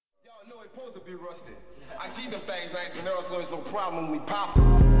know it's supposed to be rusted. I keep them things, man, so there's no problem when we pop.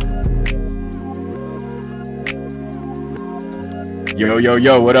 Yo, yo,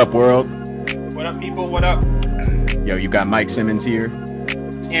 yo, what up, world? What up, people? What up? Yo, you got Mike Simmons here.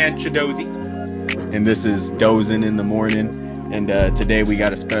 And Dozie. And this is Dozing in the Morning. And today we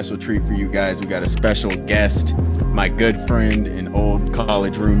got a special treat for you guys. We got a special guest. My good friend and old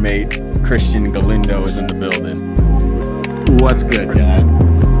college roommate, Christian Galindo, is in the building. What's good, guys?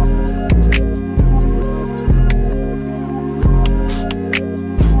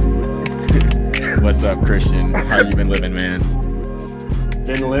 What's up, Christian? How you been living, man?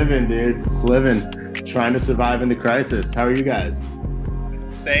 Been living, dude. Just living. Trying to survive in the crisis. How are you guys?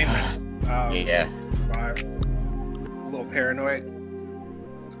 Same. Yeah. A little paranoid.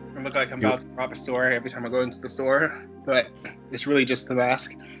 I look like I'm about to rob a store every time I go into the store, but it's really just the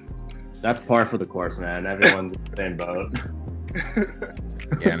mask. That's par for the course, man. Everyone's in the same boat.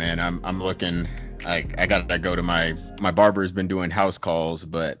 Yeah, man. I'm looking. I gotta go to my barber's been doing house calls,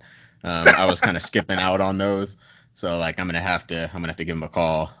 but I was kind of skipping out on those. So like I'm gonna have to give him a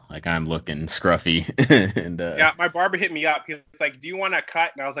call. Like I'm looking scruffy. And yeah, my barber hit me up. He was like, "Do you want a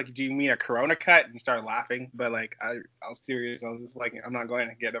cut?" And I was like, "Do you mean a Corona cut?" And he started laughing. But like I was serious. I was just like, "I'm not going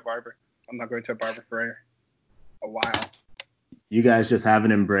to get a barber. I'm not going to a barber for a while." You guys just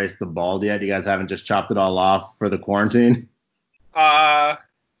haven't embraced the bald yet? You guys haven't just chopped it all off for the quarantine? No,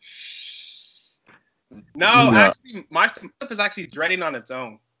 actually, my lip is actually dreading on its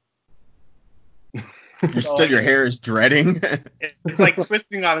own. You said your hair is dreading? It's like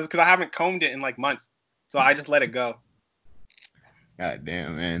twisting on it because I haven't combed it in like months. So I just let it go. God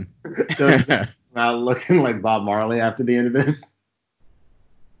damn, man. Not looking like Bob Marley after the end of this?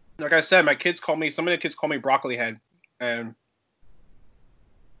 Like I said, some of the kids call me broccoli head. And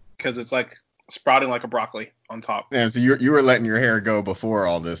because it's like sprouting like a broccoli on top. Yeah, so you were letting your hair go before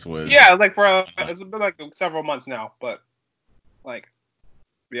all this was. Yeah, like it's been like several months now, but like,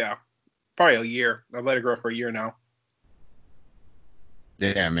 yeah, probably a year. I've let it grow for a year now.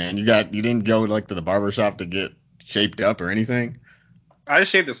 Yeah, man, you didn't go like to the barber shop to get shaped up or anything? I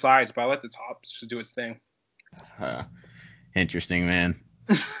just shaved the sides, but I let the top just do its thing. Interesting, man.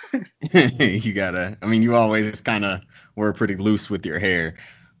 You always kind of were pretty loose with your hair.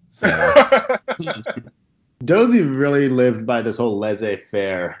 So. Dozie really lived by this whole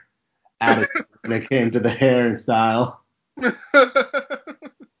laissez-faire attitude when it came to the hair and style.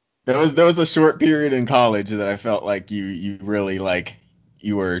 There was a short period in college that I felt like you really like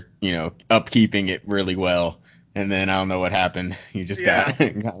you were, upkeeping it really well. And then I don't know what happened. You just got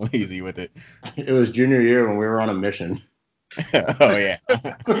lazy with it. It was junior year when we were on a mission. Oh yeah.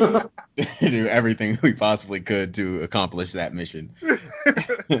 Do everything we possibly could to accomplish that mission.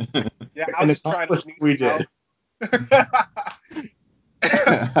 Yeah, I was just trying to we did.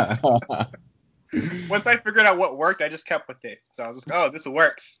 Once I figured out what worked, I just kept with it. So I was just, oh, this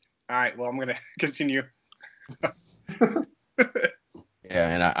works. All right, well, I'm gonna continue. Yeah,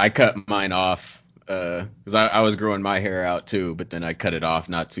 and I cut mine off because I was growing my hair out too, but then I cut it off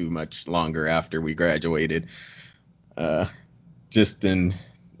not too much longer after we graduated. Just in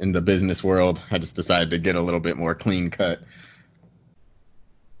the business world, I just decided to get a little bit more clean cut.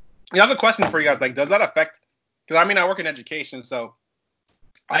 Yeah, I have a question for you guys. Like, does that affect? Because I work in education, so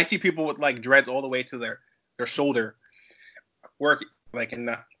I see people with like dreads all the way to their shoulder work like in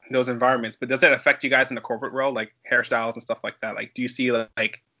those environments. But does that affect you guys in the corporate world, like hairstyles and stuff like that? Like, do you see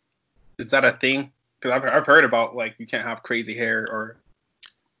like, is that a thing? Because I've heard about like you can't have crazy hair or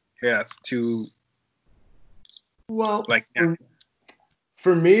it's too like.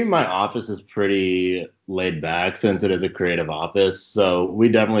 For me, my office is pretty laid back since it is a creative office. So we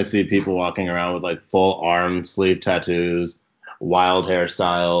definitely see people walking around with like full arm sleeve tattoos, wild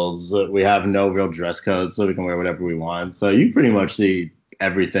hairstyles. We have no real dress code, so we can wear whatever we want. So you pretty much see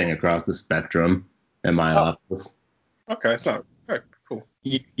everything across the spectrum in my office. Okay, it's not right, cool.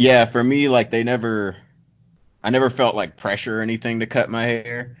 Yeah, for me, like I never felt like pressure or anything to cut my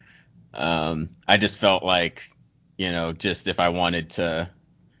hair. I just felt like, just if I wanted to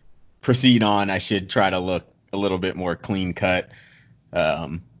proceed on, I should try to look a little bit more clean cut.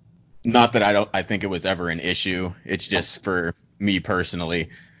 Not that I think it was ever an issue. It's just for me personally,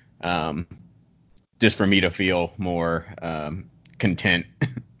 just for me to feel more content.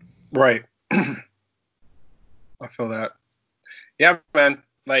 Right. I feel that. Yeah, man.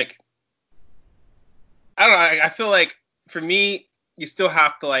 Like, I don't know. I feel like for me, you still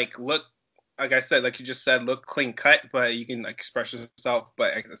have to like look, like I said, like you just said, look clean cut, but you can like express yourself,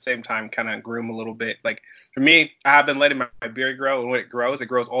 but at the same time, kind of groom a little bit. Like for me, I have been letting my beard grow, and when it grows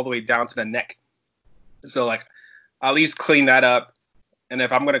all the way down to the neck. So like, I'll at least clean that up And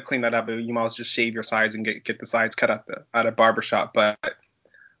if I'm gonna clean that up, you might as well just shave your sides and get the sides cut at a barbershop. But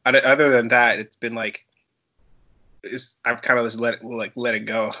other than that, it's been like I've kind of just let it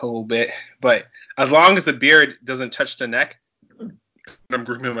go a little bit. But as long as the beard doesn't touch the neck, when I'm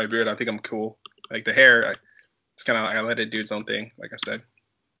grooming my beard, I think I'm cool. Like the hair, it's kind of like I let it do its own thing, like I said.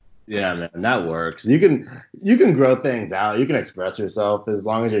 Yeah, man, that works. You can grow things out. You can express yourself as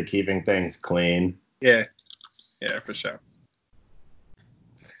long as you're keeping things clean. Yeah, for sure.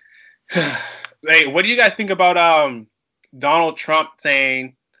 Hey, what do you guys think about Donald Trump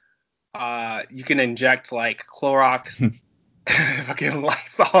saying you can inject like Clorox fucking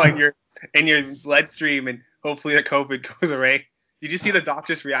Lysol in your bloodstream and hopefully the COVID goes away? Did you see the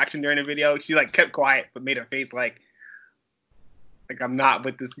doctor's reaction during the video? She like kept quiet but made her face like I'm not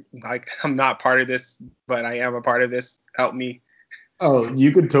with this, like I'm not part of this, but I am a part of this. Help me. Oh,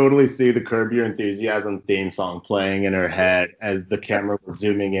 you could totally see the Curb Your Enthusiasm theme song playing in her head as the camera was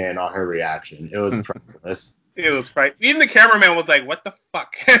zooming in on her reaction. It was priceless. It was right. Even the cameraman was like, "What the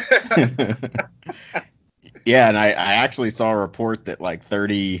fuck?" Yeah, and I actually saw a report that like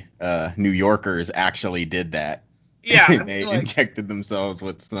 30 New Yorkers actually did that. Yeah, They injected themselves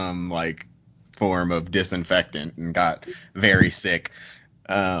with some like form of disinfectant and got very sick.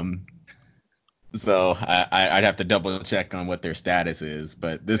 So I'd have to double check on what their status is,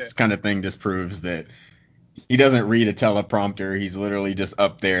 but this kind of thing just proves that he doesn't read a teleprompter. He's literally just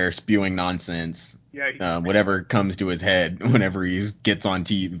up there spewing nonsense. Yeah. Whatever comes to his head whenever he gets on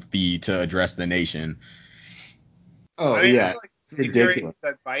TV to address the nation. Oh, I mean, yeah. like, It's ridiculous. If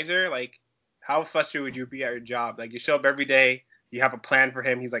you're an advisor, like, how frustrated would you be at your job? Like, you show up every day, you have a plan for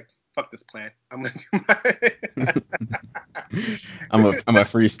him. He's like, fuck this plan. I'm going to do my... I'm a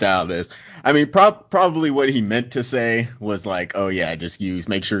freestyle this. I mean, probably what he meant to say was like, oh yeah, just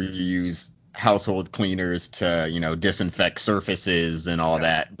make sure you use household cleaners to, disinfect surfaces and all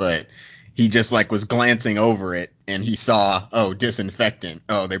that. But he just like was glancing over it and he saw, oh, disinfectant.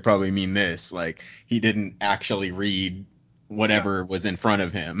 Oh, they probably mean this. Like he didn't actually read whatever was in front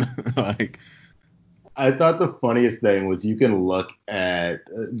of him. Like, I thought the funniest thing was you can look at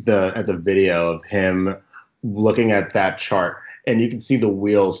the video of him looking at that chart and you can see the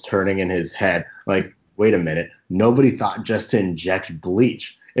wheels turning in his head. Like, wait a minute, nobody thought just to inject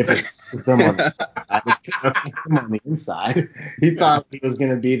bleach. If it's them on the outside, it's gonna affect him on the inside. He thought he was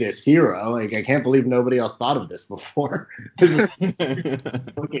gonna be this hero. Like, I can't believe nobody else thought of this before. This is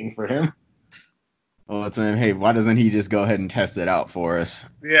looking for him. Well, it's hey, why doesn't he just go ahead and test it out for us?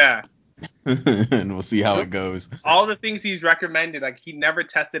 Yeah. And we'll see how it goes. All the things he's recommended, like he never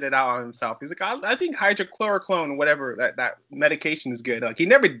tested it out on himself. He's like, I think hydrochloroquine, whatever, that medication is good. Like he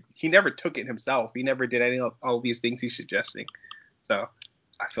never took it himself. He never did any of all these things he's suggesting. So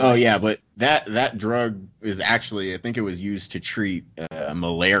I feel yeah, but that drug is actually, I think it was used to treat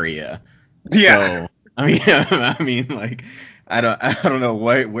malaria. Yeah. So I mean, like I don't know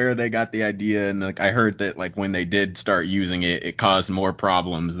where they got the idea, and like I heard that like when they did start using it, it caused more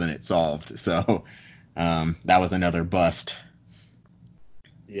problems than it solved. So that was another bust.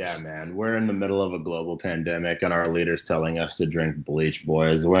 Yeah, man, we're in the middle of a global pandemic, and our leaders telling us to drink bleach,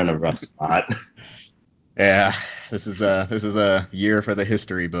 boys. We're in a rough spot. Yeah, this is a year for the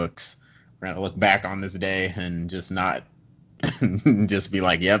history books. We're gonna look back on this day and just not just be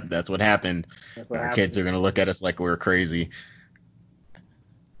like, yep, that's what happened. Our kids are gonna look at us like we're crazy.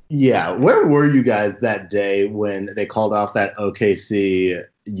 Yeah, where were you guys that day when they called off that OKC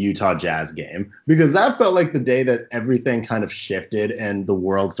Utah Jazz game? Because that felt like the day that everything kind of shifted and the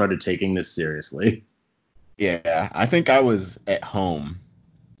world started taking this seriously. Yeah, I think I was at home.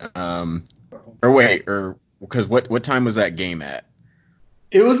 Because what time was that game at?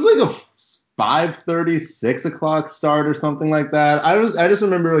 It was like a 5:30, 6 o'clock start or something like that. I just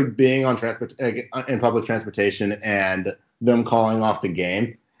remember like being on in public transportation and them calling off the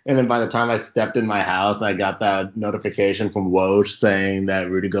game. And then by the time I stepped in my house, I got that notification from Woj saying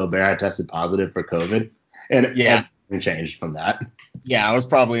that Rudy Gobert had tested positive for COVID. And everything changed from that. Yeah, I was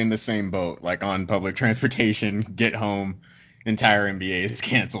probably in the same boat, like on public transportation, get home, entire NBA is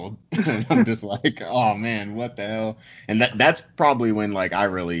canceled. And I'm just like, oh man, what the hell? And that's probably when like I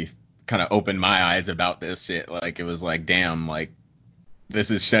really kind of opened my eyes about this shit. Like it was like, damn, like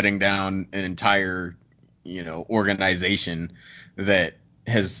this is shutting down an entire, organization that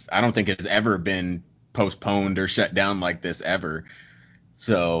I don't think has ever been postponed or shut down like this ever.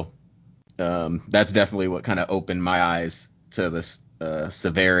 So that's definitely what kind of opened my eyes to this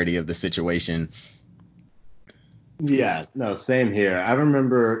severity of the situation. Yeah, no, same here. I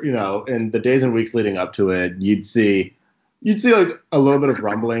remember, in the days and weeks leading up to it, you'd see you'd see like a little bit of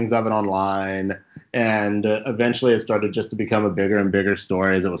rumblings of it online, and eventually it started just to become a bigger and bigger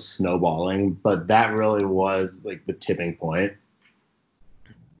story as it was snowballing. But that really was like the tipping point.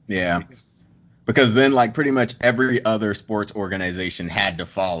 Yeah. Because then like pretty much every other sports organization had to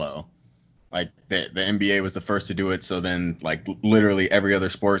follow. Like the NBA was the first to do it, so then like literally every other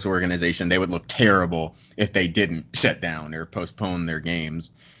sports organization, they would look terrible if they didn't shut down or postpone their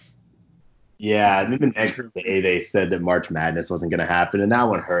games. Yeah, and then the next day they said that March Madness wasn't going to happen, and that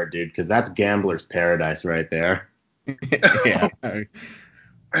one hurt, dude, because that's gambler's paradise right there. Yeah.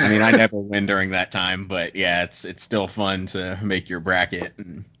 I mean, I never win during that time, but yeah, it's still fun to make your bracket.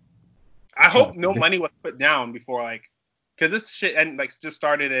 I hope no money was put down before like, because this shit and like just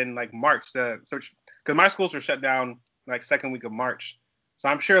started in like March. So because my schools were shut down like second week of March, so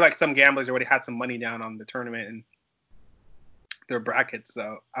I'm sure like some gamblers already had some money down on the tournament and their brackets.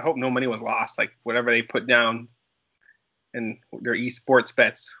 So I hope no money was lost. Like whatever they put down and their esports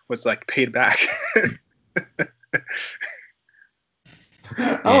bets was like paid back.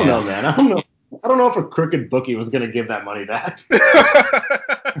 I don't know, man. I don't know if a crooked bookie was going to give that money back.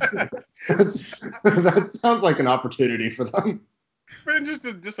 That sounds like an opportunity for them. It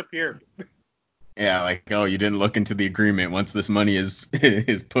just disappeared. Yeah, like, oh, you didn't look into the agreement. Once this money is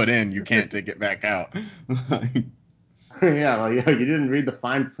put in, you can't take it back out. Yeah, like you didn't read the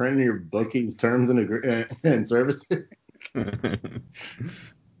fine print in your booking's terms and services.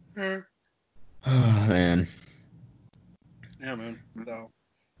 Oh, man. Yeah, man. So,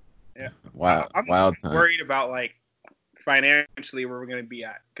 yeah. Wow. I'm Wild time. worried about like financially where we're gonna be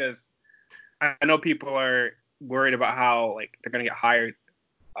at, because I know people are worried about how like they're gonna get hired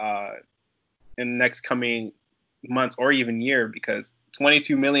in the next coming months or even year, because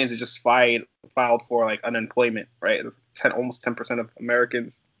 22 million is just filed for like unemployment, right? Almost 10% of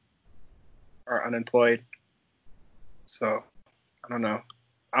Americans are unemployed. So I don't know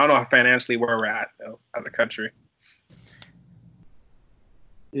how financially where we're at though as a country.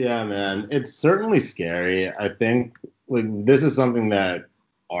 Yeah, man, it's certainly scary. I think like this is something that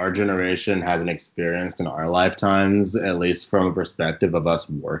our generation hasn't experienced in our lifetimes, at least from a perspective of us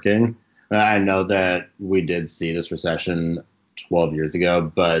working. I know that we did see this recession 12 years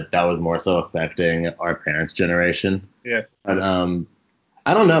ago, but that was more so affecting our parents' generation. Yeah. But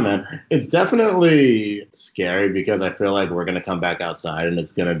I don't know, man. It's definitely scary because I feel like we're going to come back outside and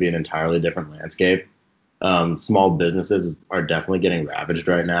it's going to be an entirely different landscape. Small businesses are definitely getting ravaged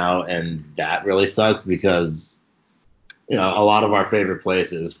right now, and that really sucks because a lot of our favorite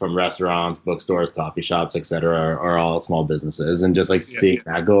places, from restaurants, bookstores, coffee shops, etc., are all small businesses, and just like seeing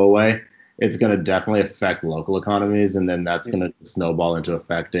that go away, it's going to definitely affect local economies, and then that's going to snowball into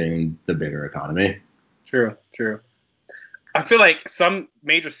affecting the bigger economy. True. I feel like some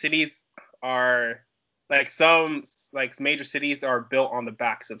major cities are built on the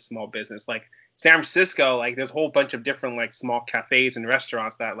backs of small business. Like San Francisco, like there's a whole bunch of different like small cafes and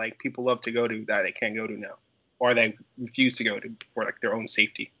restaurants that like people love to go to that they can't go to now, or they refuse to go to for like their own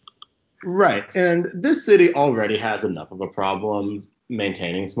safety. Right. And this city already has enough of a problem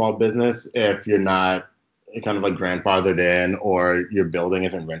maintaining small business if you're not kind of like grandfathered in or your building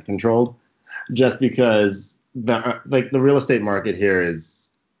isn't rent controlled, just because the real estate market here is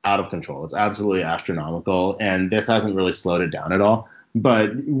out of control. It's absolutely astronomical, and this hasn't really slowed it down at all.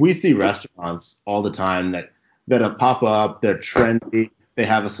 But we see restaurants all the time that pop up. They're trendy. They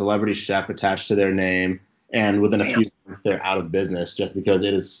have a celebrity chef attached to their name, and within a few months they're out of business just because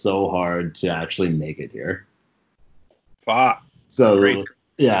it is so hard to actually make it here. Fuck. So Crazy.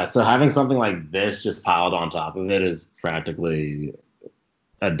 yeah, so having something like this just piled on top of it is practically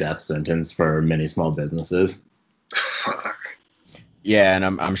a death sentence for many small businesses. Fuck. Yeah,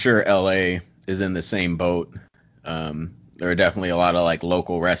 and I'm sure LA is in the same boat. There are definitely a lot of like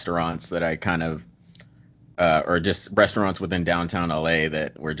local restaurants that I kind of or just restaurants within downtown LA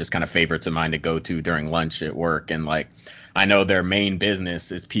that were just kind of favorites of mine to go to during lunch at work. And like, I know their main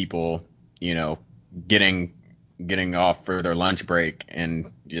business is people, getting off for their lunch break and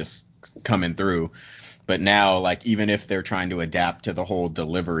just coming through. But now, like, even if they're trying to adapt to the whole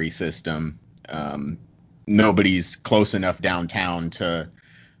delivery system, nobody's close enough downtown to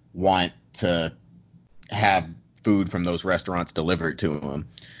want to have food from those restaurants delivered to them.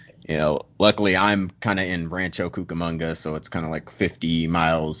 Luckily I'm kind of in Rancho Cucamonga, so it's kind of like 50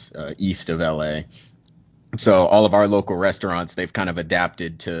 miles east of LA. So all of our local restaurants, they've kind of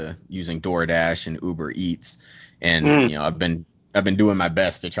adapted to using DoorDash and Uber Eats. And, I've been doing my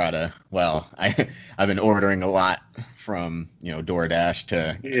best to try to, I've been ordering a lot from, DoorDash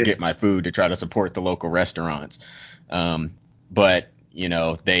to get my food to try to support the local restaurants. But,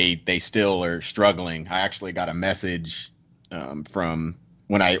 they still are struggling. I actually got a message from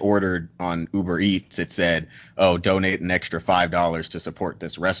when I ordered on Uber Eats. It said, "Oh, donate an extra $5 to support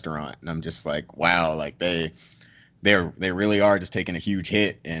this restaurant," and I'm just like, wow, like they really are just taking a huge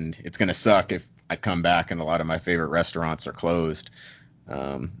hit, and it's gonna suck if I come back and a lot of my favorite restaurants are closed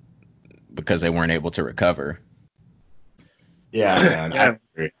because they weren't able to recover. Yeah, man. I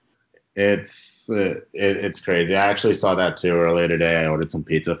agree. It's crazy. I actually saw that too earlier today. I ordered some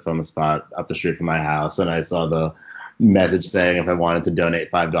pizza from a spot up the street from my house, and I saw the message saying if I wanted to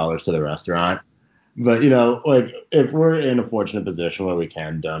donate $5 to the restaurant. But like if we're in a fortunate position where we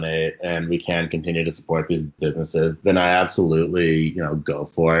can donate and we can continue to support these businesses, then I absolutely go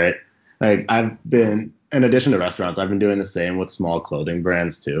for it. Like in addition to restaurants, I've been doing the same with small clothing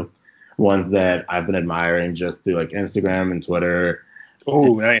brands too. Ones that I've been admiring just through like Instagram and Twitter.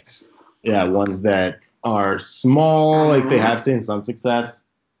 Oh, nice. Yeah, ones that are small, like they have seen some success,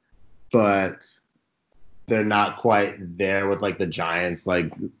 but they're not quite there with like the giants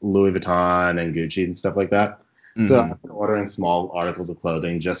like Louis Vuitton and Gucci and stuff like that. Mm-hmm. So I've been ordering small articles of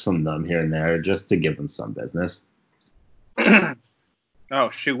clothing just from them here and there just to give them some business. Oh,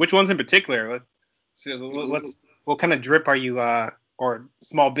 shoot. Which ones in particular? What kind of drip are you, or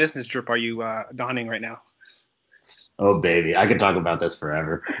small business drip are you donning right now? Oh, baby. I could talk about this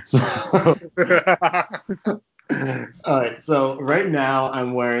forever. All right. So right now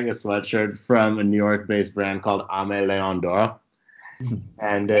I'm wearing a sweatshirt from a New York-based brand called Ame Leon Dora.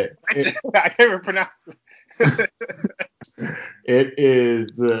 And I can't even pronounce it. It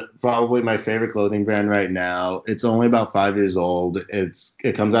is probably my favorite clothing brand right now. It's only about 5 years old.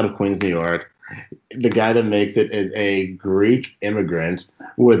 It comes out of Queens, New York. The guy that makes it is a Greek immigrant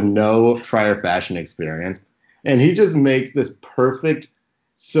with no prior fashion experience. And he just makes this perfect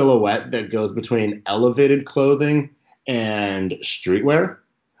silhouette that goes between elevated clothing and streetwear.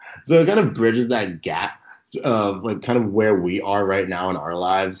 So it kind of bridges that gap of like kind of where we are right now in our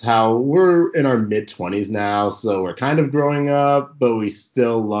lives, how we're in our mid-20s now, so we're kind of growing up, but we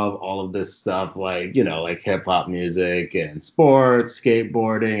still love all of this stuff like, like hip-hop music and sports,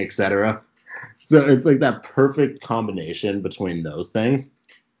 skateboarding, etc. So it's like that perfect combination between those things.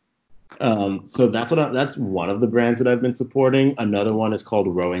 So that's one of the brands that I've been supporting. Another one is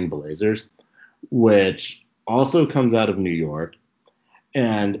called Rowing Blazers, which also comes out of New York,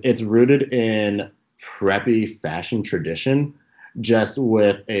 and it's rooted in preppy fashion tradition, just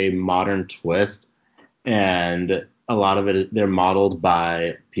with a modern twist. And a lot of it, they're modeled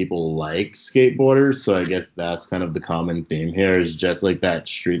by people like skateboarders. So I guess that's kind of the common theme here, is just like that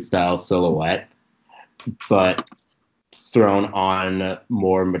street style silhouette, but thrown on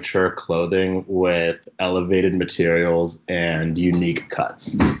more mature clothing with elevated materials and unique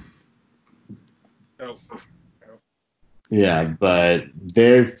cuts. Yeah, but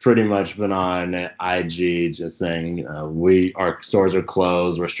they've pretty much been on IG just saying, our stores are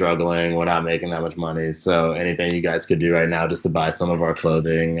closed, we're struggling, we're not making that much money. So anything you guys could do right now just to buy some of our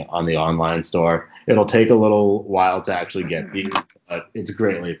clothing on the online store. It'll take a little while to actually get these, but it's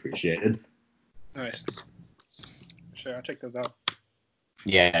greatly appreciated. Nice. Sure, I'll check those out.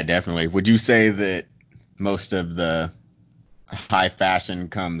 Yeah, definitely. Would you say that most of the high fashion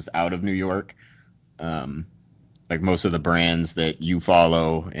comes out of New York? Like most of the brands that you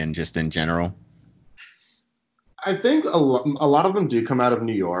follow and just in general? I think a lot of them do come out of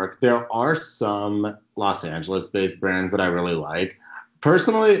New York. There are some Los Angeles-based brands that I really like.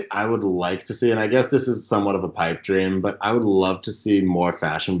 Personally, I would like to see, and I guess this is somewhat of a pipe dream, but I would love to see more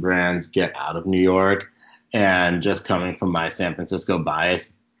fashion brands get out of New York and, just coming from my San Francisco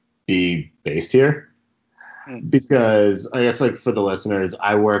bias, be based here. Because I guess, like, for the listeners,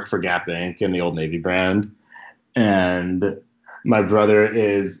 I work for Gap Inc. and the Old Navy brand. And my brother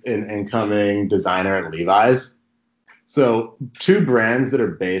is an incoming designer at Levi's. So two brands that are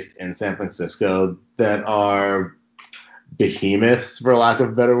based in San Francisco that are behemoths, for lack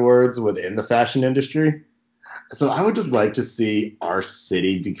of better words, within the fashion industry. So I would just like to see our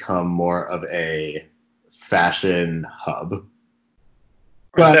city become more of a fashion hub.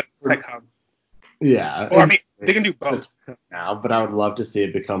 But tech hub. Yeah. Or I mean, they can do both now, but I would love to see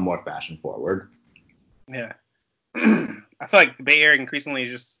it become more fashion forward. Yeah. I feel like the Bay Area increasingly is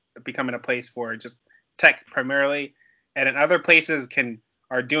just becoming a place for just tech primarily, and then other places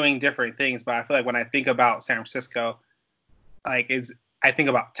are doing different things. But I feel like when I think about San Francisco, I think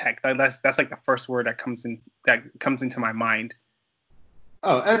about tech. That's like the first word that comes into my mind.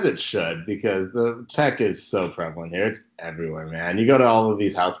 Oh, as it should, because the tech is so prevalent here. It's everywhere, man. You go to all of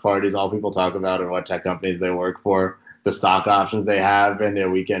these house parties, all people talk about are what tech companies they work for, the stock options they have, and their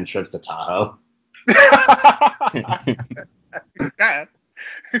weekend trips to Tahoe. God.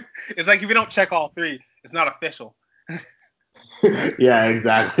 It's like if you don't check all three, it's not official. Yeah,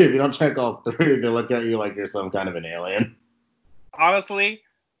 exactly. If you don't check all three, they look at you like you're some kind of an alien. Honestly,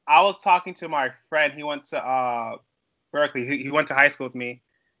 I was talking to my friend. He went to Berkeley. He went to high school with me,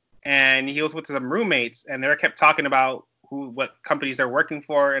 and he was with some roommates, and they kept talking about what companies they're working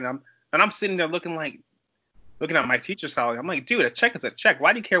for, and I'm sitting there looking at my teacher's salary. I'm like, dude, a check is a check.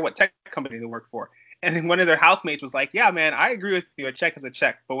 Why do you care what tech company they work for? And then one of their housemates was like, yeah, man, I agree with you. A check is a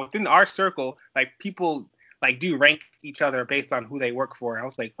check. But within our circle, like, people like do rank each other based on who they work for. I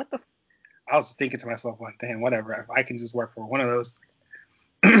was like, what the? I was thinking to myself, like, damn, whatever. If I can just work for one of those,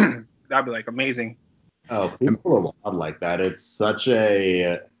 that'd be like amazing. Oh, people are wild like that. It's such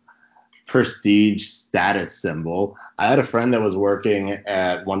a prestige status symbol. I had a friend that was working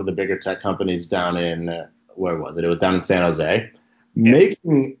at one of the bigger tech companies down in, where was it? It was down in San Jose,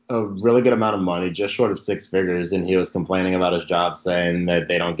 making a really good amount of money, just short of six figures. And he was complaining about his job, saying that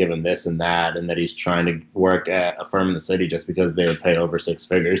they don't give him this and that, and that he's trying to work at a firm in the city just because they would pay over six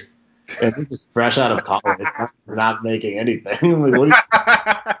figures. And he's just fresh out of college, not making anything. I'm like, what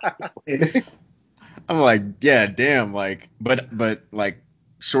are you? I'm like, yeah, damn, like, but like,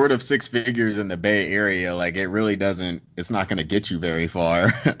 short of six figures in the Bay Area, like, it really doesn't, it's not going to get you very far.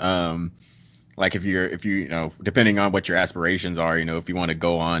 Like, if you know, depending on what your aspirations are, you know, if you want to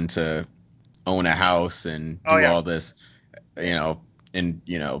go on to own a house and do all this, you know, and,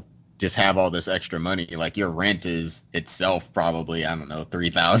 you know, just have all this extra money, like, your rent is itself probably, I don't know,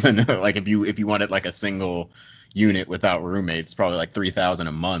 3,000. Like, if you wanted like a single unit without roommates, probably like 3,000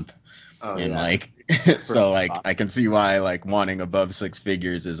 a month. Oh, And yeah. like, so like, I can see why like wanting above six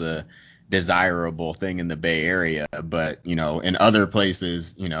figures is a desirable thing in the Bay Area, but, you know, in other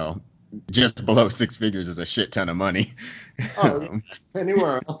places, you know, just below six figures is a shit ton of money. Oh, yeah.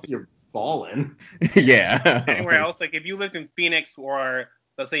 Anywhere else you're balling. Yeah. Anywhere else, like if you lived in Phoenix, or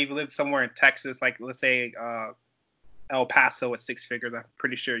let's say you lived somewhere in Texas, like let's say El Paso at six figures, I'm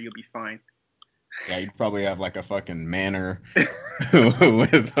pretty sure you'll be fine. Yeah, you'd probably have like a fucking manor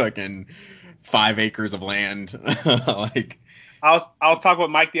with fucking 5 acres of land. Like, I was talking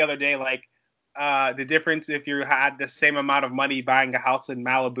with Mike the other day, like the difference if you had the same amount of money buying a house in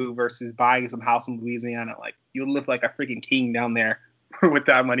Malibu versus buying some house in Louisiana. Like, you'll live like a freaking king down there with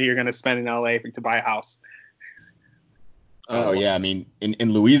that money you're gonna spend in LA to buy a house. oh yeah, I mean,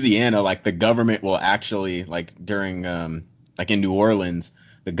 in Louisiana, like, the government will actually, like, during like in New Orleans,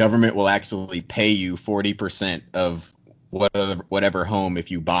 the government will actually pay you 40% of whatever home if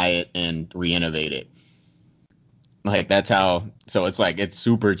you buy it and renovate it. Like, that's how, so it's like, it's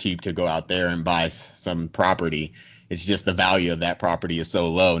super cheap to go out there and buy some property. It's just the value of that property is so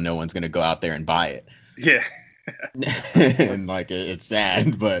low, no one's going to go out there and buy it. Yeah. And like, it's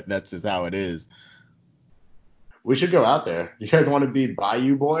sad, but that's just how it is. We should go out there. You guys want to be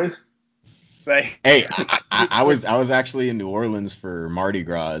Bayou Boys? Like, Hey, I was actually in New Orleans for Mardi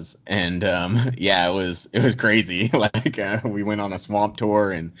Gras, and yeah, it was crazy. Like, we went on a swamp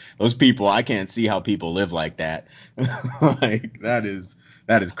tour, and those people, I can't see how people live like that. Like, that is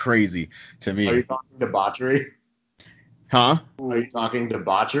crazy to Are me. you talking debauchery? Huh? Are you talking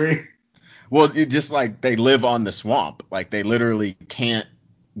debauchery? Well, it just like they live on the swamp. Like, they literally can't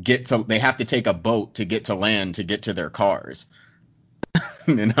they have to take a boat to get to land to get to their cars.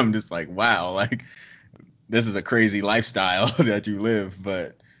 And I'm just like, wow, like, this is a crazy lifestyle that you live.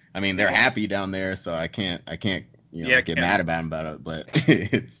 But I mean, they're happy down there, so I can't you know, get mad about it. But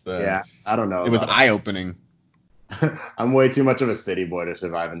Yeah, I don't know it was about eye opening. I'm way too much of a city boy to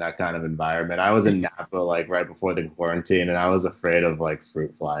survive in that kind of environment. I was in Napa like right before the quarantine, and I was afraid of like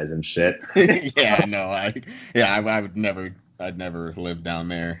fruit flies and shit. Yeah, no, I would never, I'd never live down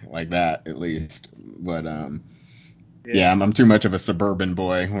there like that, at least. But yeah, I'm too much of a suburban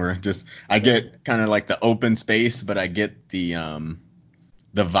boy where just I get kind of like the open space, but I get the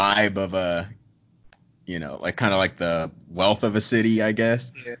vibe of a, you know, like kind of like the wealth of a city, I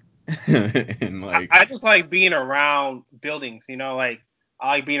guess. yeah. And like, I just like being around buildings, you know, like I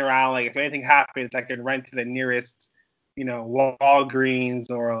like being around, like if anything happens, I can run to the nearest, you know, Walgreens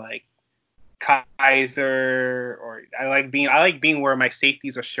or like Kaiser, or I like being where my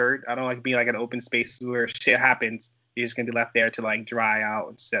safety's assured. I don't like being like an open space where shit happens. You're just gonna be left there to like dry out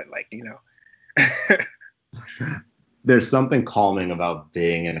and set, like, you know. There's something calming about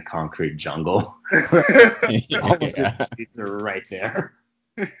being in a concrete jungle. All of yeah, the streets are right there.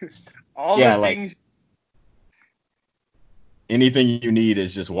 All yeah, the like things. anything you need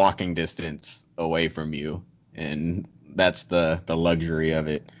is just walking distance away from you, and that's the luxury of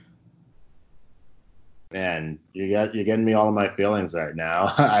it. Man, you're getting me all of my feelings right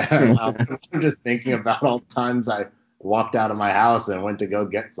now. I'm just thinking about all the times I walked out of my house and went to go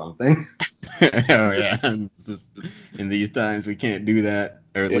get something. Oh yeah, it's just, in these times we can't do that,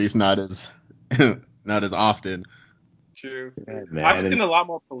 or at least not as not as often. True. Yeah, I've man. seen a lot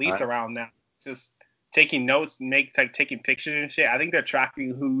more police Huh? around now, just taking notes, taking pictures and shit. I think they're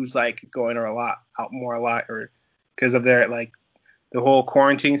tracking who's like going or a lot, or because of their like the whole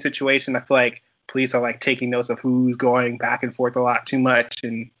quarantine situation. I feel like police are like taking notes of who's going back and forth a lot too much,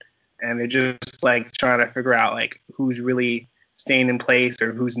 and they're just like trying to figure out like who's really staying in place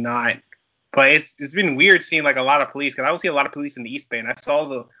or who's not. But it's been weird seeing like a lot of police because I don't see a lot of police in the East Bay. And I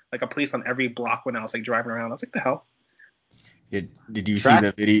saw a police on every block when I was like driving around. I was like, the hell? Did you see Track.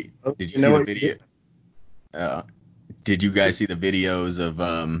 the video? Did you You know see the what you video? do? Uh, did you guys see the videos of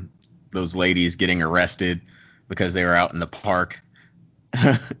those ladies getting arrested because they were out in the park?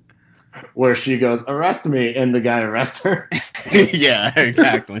 Where she goes, arrest me, and the guy arrests her. Yeah,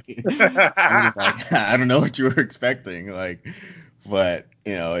 exactly. I'm just like, I don't know what you were expecting, like, but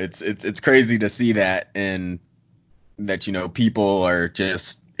it's crazy to see that, and that people are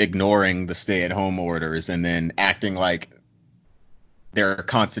just ignoring the stay-at-home orders and then acting like their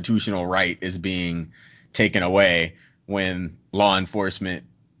constitutional right is being taken away when law enforcement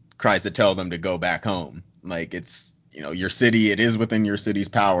tries to tell them to go back home. Like, it's your city, it is within your city's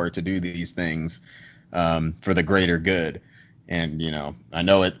power to do these things for the greater good. And I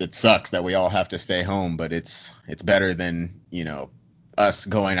know it sucks that we all have to stay home, but it's better than us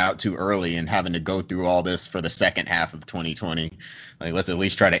going out too early and having to go through all this for the second half of 2020. Like, let's at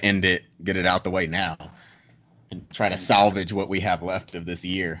least try to end it, get it out the way now, and try to salvage what we have left of this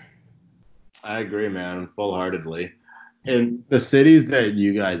year. I agree, man, full-heartedly. In the cities that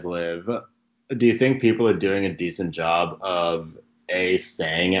you guys live, do you think people are doing a decent job of A,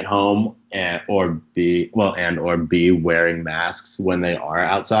 staying at home, or B, wearing masks when they are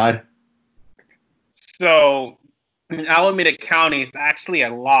outside? So in Alameda County, it's actually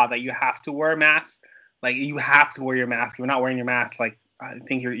a law that you have to wear a mask. Like you have to wear your mask. If you're not wearing your mask, like I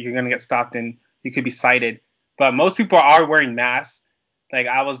think you're gonna get stopped and you could be cited. But most people are wearing masks. Like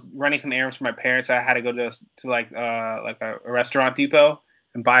I was running some errands for my parents, so I had to go to like a restaurant depot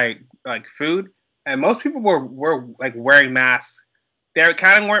and buy like food. And most people were like wearing masks. They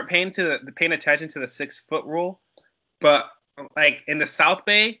kind of weren't paying attention to the 6 foot rule. But like in the South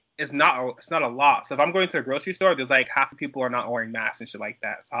Bay, it's not a lot. So if I'm going to the grocery store, there's like half the people are not wearing masks and shit like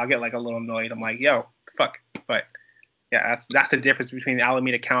that. So I'll get like a little annoyed. I'm like, yo, fuck. But yeah, that's the difference between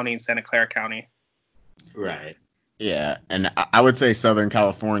Alameda County and Santa Clara County. Right. Yeah, and I would say Southern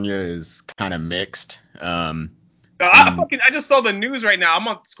California is kind of mixed. I just saw the news right now. I'm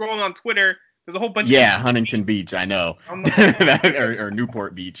scrolling on Twitter. There's a whole bunch of Yeah, people. Huntington Beach, I know. I'm like, or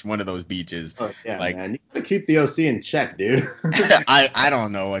Newport Beach, one of those beaches. Oh, yeah, Like, man. You gotta keep the OC in check, dude. I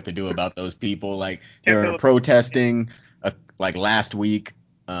don't know what to do about those people. Like, they can't were feel it. protesting like last week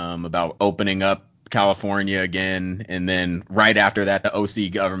about opening up California again, and then right after that, the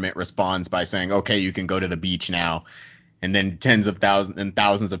OC government responds by saying, "Okay, you can go to the beach now," and then tens of thousands and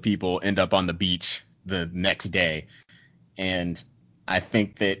thousands of people end up on the beach the next day. And I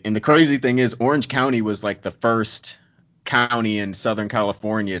think that, and the crazy thing is, Orange County was like the first county in Southern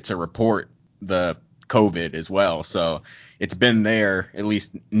California to report the COVID as well. So it's been there, at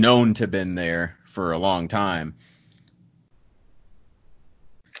least known to been there for a long time.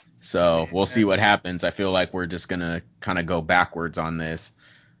 So we'll see what happens. I feel like we're just going to kind of go backwards on this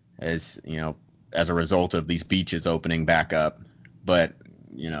as a result of these beaches opening back up. But,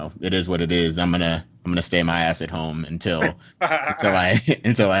 it is what it is. I'm going to stay my ass at home until I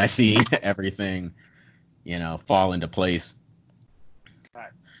see everything, fall into place.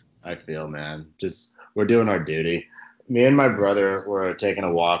 I feel, man. Just we're doing our duty. Me and my brother were taking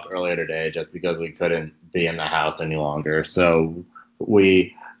a walk earlier today just because we couldn't be in the house any longer. So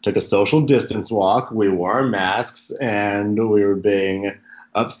we took a social distance walk. We wore our masks and we were being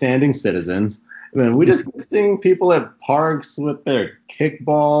upstanding citizens. And then we just kept seeing people at parks with their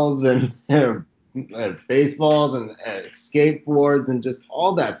kickballs and their baseballs and skateboards and just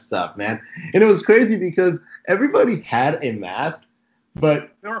all that stuff, man. And it was crazy because everybody had a mask,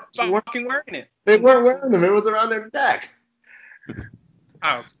 but They were fucking wearing it. they weren't wearing them. It was around their neck.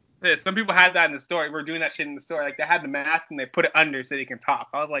 I was pissed. Some people had that in the store. We were doing that shit in the store. Like they had the mask and they put it under so they can talk.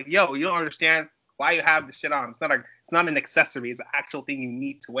 I was like, yo, you don't understand why you have the shit on. It's not an accessory. It's an actual thing you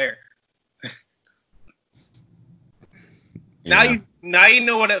need to wear. Yeah. Now you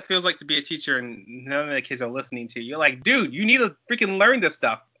know what it feels like to be a teacher and none of the kids are listening to you. You're like, dude, you need to freaking learn this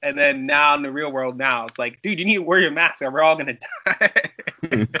stuff. And then now in the real world now, it's like, dude, you need to wear your mask or we're all gonna die.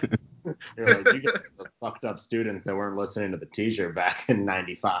 You're like, you guys are fucked up students that weren't listening to the teacher back in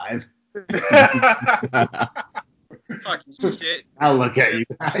 '95. Fucking shit. I'll look at you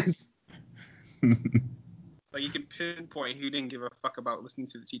guys. Like, you can pinpoint who didn't give a fuck about listening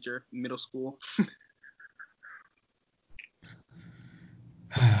to the teacher in middle school.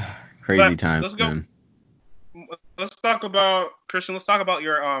 Crazy But times, let's go. man. Let's talk about Christian. Let's talk about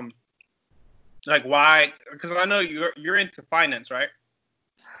your like why, because I know you're into finance, right?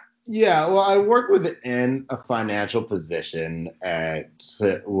 Yeah, well, I work within a financial position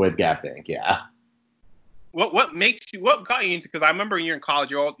with Gap Inc. Yeah. What got you into? Because I remember you're in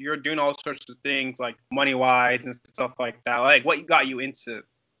college, you're doing all sorts of things like money wise and stuff like that. Like, what got you into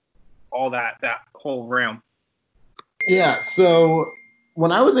all that whole realm? Yeah, so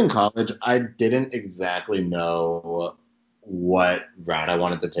when I was in college, I didn't exactly know what route I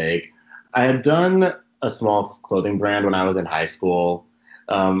wanted to take. I had done a small clothing brand when I was in high school.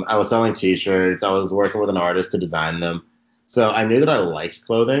 I was selling t-shirts. I was working with an artist to design them. So I knew that I liked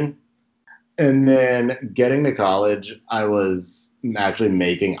clothing. And then getting to college, I was actually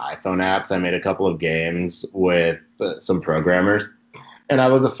making iPhone apps. I made a couple of games with some programmers. And I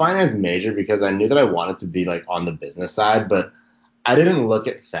was a finance major because I knew that I wanted to be like on the business side, but I didn't look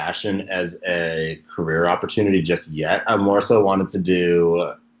at fashion as a career opportunity just yet. I more so wanted to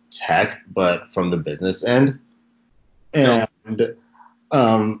do tech, but from the business end. And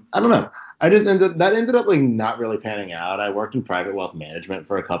I don't know. I just ended up like not really panning out. I worked in private wealth management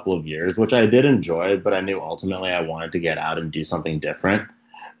for a couple of years, which I did enjoy, but I knew ultimately I wanted to get out and do something different.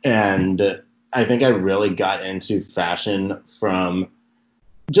 And I think I really got into fashion from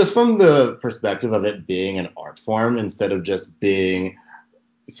the perspective of it being an art form instead of just being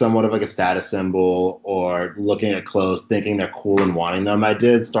somewhat of like a status symbol or looking at clothes, thinking they're cool and wanting them. I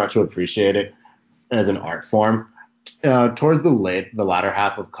did start to appreciate it as an art form towards the latter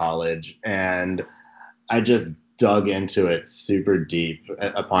half of college, and I just dug into it super deep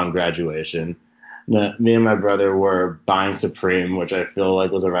upon graduation. Me and my brother were buying Supreme, which I feel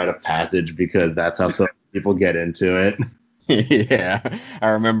like was a rite of passage because that's how so people get into it. Yeah, I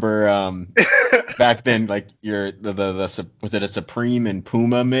remember back then, like the was it a Supreme and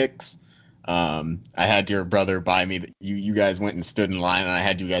Puma mix? I had your brother buy me you guys went and stood in line, and I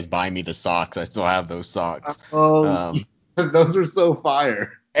had you guys buy me the socks. I still have those socks. Those are so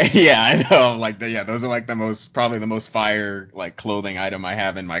fire. Yeah, I know. Like those are like probably the most fire like clothing item I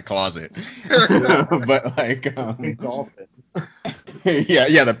have in my closet. But like Pink dolphin.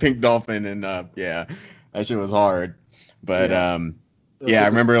 yeah, the pink dolphin, and yeah, that shit was hard. But yeah, I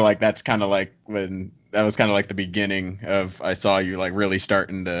remember like that's kind of like when that was kind of like the beginning of I saw you like really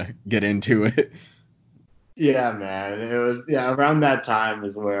starting to get into it. Yeah, man. It was around that time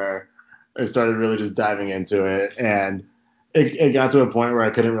is where I started really just diving into it, and it got to a point where I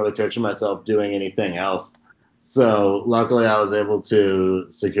couldn't really picture myself doing anything else. So luckily, I was able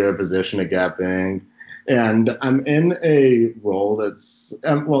to secure a position at Gap Inc. And I'm in a role that's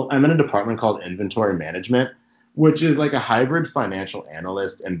I'm in a department called inventory management, which is like a hybrid financial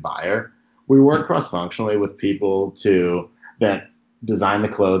analyst and buyer. We work cross-functionally with people that design the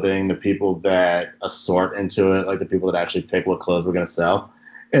clothing, the people that assort into it, like the people that actually pick what clothes we're going to sell.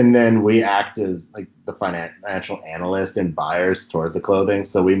 And then we act as like the financial analyst and buyers towards the clothing.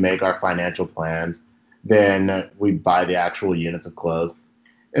 So we make our financial plans. Then we buy the actual units of clothes.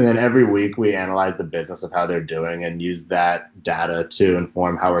 And then every week we analyze the business of how they're doing and use that data to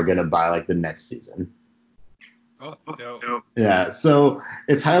inform how we're going to buy like the next season. Oh, dope. Yeah, so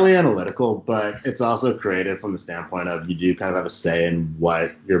it's highly analytical, but it's also creative from the standpoint of you do kind of have a say in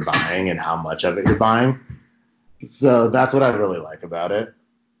what you're buying and how much of it you're buying. So that's what I really like about it.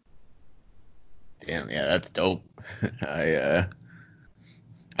 Damn, yeah, that's dope. I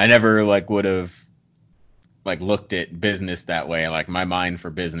never like would have like looked at business that way. Like my mind for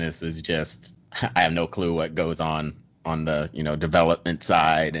business is just I have no clue what goes on the development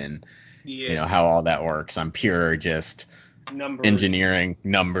side and how all that works. I'm pure just engineering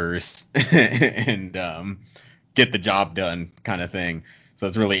numbers and get the job done kind of thing. So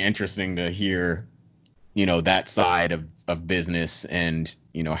it's really interesting to hear that side of business and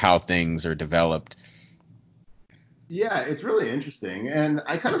how things are developed. Yeah, it's really interesting. And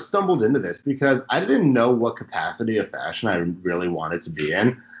I kind of stumbled into this because I didn't know what capacity of fashion I really wanted to be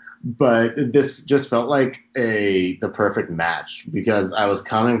in. But this just felt like the perfect match because I was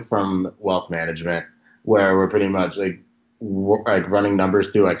coming from wealth management where we're pretty much like running numbers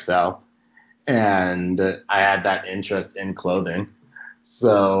through Excel. And I had that interest in clothing.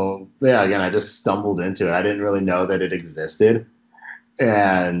 So yeah, again, I just stumbled into it. I didn't really know that it existed.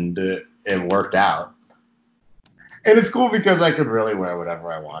 And it worked out. And it's cool because I could really wear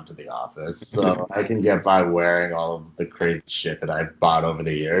whatever I want to the office. So I can get by wearing all of the crazy shit that I've bought over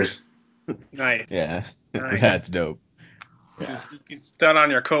the years. Nice. Yeah, Nice. that's dope. Yeah. You stun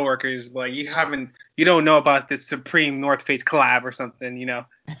on your coworkers, like you don't know about this Supreme North Face collab or something, you know.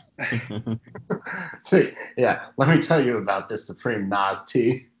 Yeah, let me tell you about this Supreme Nas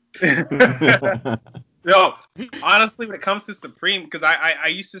tee. No, honestly, when it comes to Supreme, because I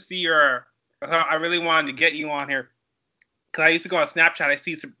used to see I really wanted to get you on here, because I used to go on Snapchat. I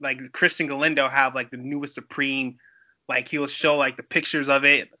see like Christian Galindo have like the newest Supreme, like he'll show like the pictures of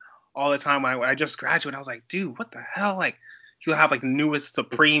it all the time. When I just graduated, I was like, dude, what the hell? Like he'll have like the newest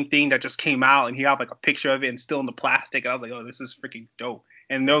Supreme thing that just came out, and he'll have like a picture of it and still in the plastic. And I was like, oh, this is freaking dope.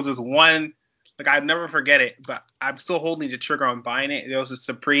 And there was this one, like I'd never forget it, but I'm still holding the trigger on buying it. There was a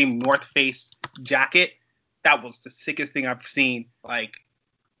Supreme North Face jacket. That was the sickest thing I've seen. Like,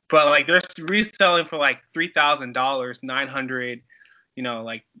 but like they're reselling for like $3,000, $900, you know,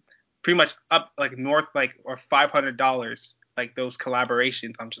 like pretty much up like north like or $500. Like those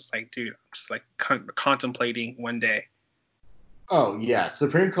collaborations, I'm just like, dude, I'm just like contemplating one day. Oh yeah,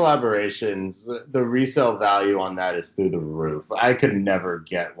 Supreme collaborations, the resale value on that is through the roof. I could never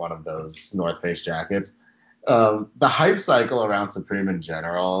get one of those North Face jackets. The hype cycle around Supreme in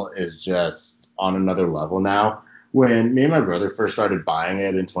general is just on another level now. When me and my brother first started buying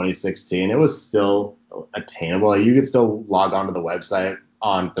it in 2016, it was still attainable. Like, you could still log onto the website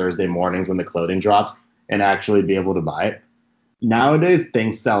on Thursday mornings when the clothing drops and actually be able to buy it. Nowadays,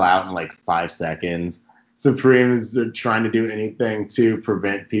 things sell out in like 5 seconds. Supreme is trying to do anything to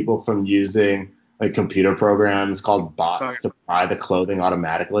prevent people from using like computer programs called bots to buy the clothing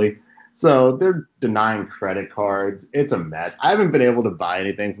automatically. So they're denying credit cards. It's a mess. I haven't been able to buy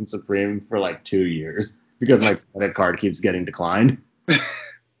anything from Supreme for like 2 years because my credit card keeps getting declined.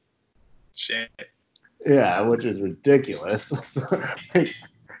 Shit. Yeah, which is ridiculous. So, like,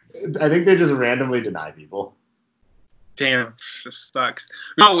 I think they just randomly deny people. Damn, this sucks.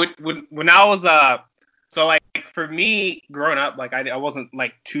 No, when I was so like for me growing up, like I wasn't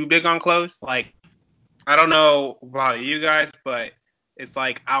like too big on clothes. Like I don't know about you guys, but it's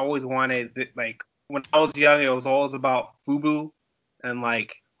like I always wanted like when I was young, it was always about FUBU and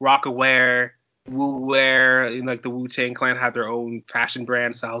like Rockaware, Wu Wear, and like the Wu-Tang Clan had their own fashion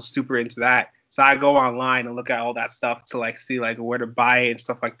brand, so I was super into that. So I go online and look at all that stuff to like see like where to buy it and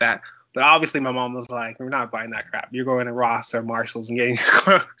stuff like that. But obviously my mom was like, we're not buying that crap. You're going to Ross or Marshalls and getting your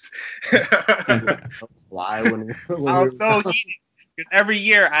clothes. Why when I was so heated. Because every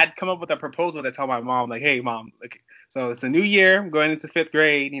year I'd come up with a proposal to tell my mom, like, hey, mom, like, so it's a new year. I'm going into 5th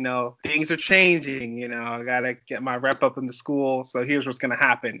grade. You know, things are changing. You know, I got to get my rep up in the school. So here's what's going to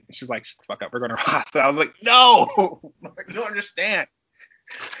happen. She's like, shut the fuck up. We're going to Ross. So I was like, no, you don't understand.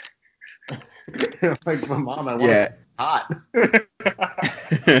 Like, my mom, I want it hot.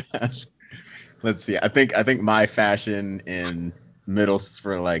 Let's see. I think my fashion in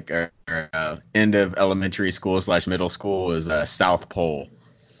for like end of elementary school / middle school was South Pole.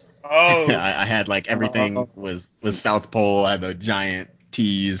 Oh. I had like everything was South Pole. I had the giant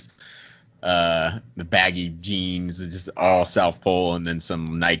tees, the baggy jeans, just all South Pole, and then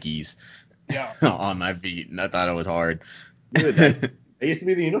some Nikes on my feet, and I thought it was hard. Dude, that used to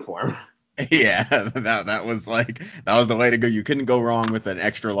be the uniform. Yeah, that was the way to go. You couldn't go wrong with an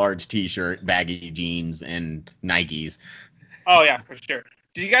extra large T-shirt, baggy jeans, and Nikes. Oh yeah, for sure.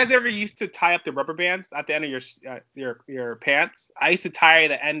 Did you guys ever used to tie up the rubber bands at the end of your pants? I used to tie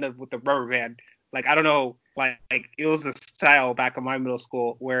the end with the rubber band. Like I don't know, like it was a style back in my middle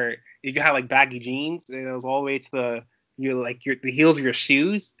school where you could have like baggy jeans and it was all the way to the heels of your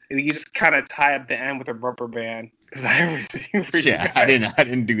shoes, and you just kind of tie up the end with a rubber band. Yeah, I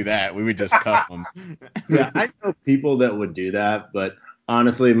didn't do that. We would just cuff them. Yeah, I know people that would do that, but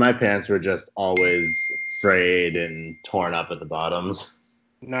honestly, my pants were just always frayed and torn up at the bottoms.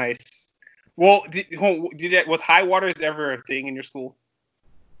 Nice. Well, was high waters ever a thing in your school?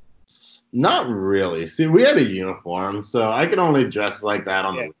 Not really. See, we had a uniform, so I could only dress like that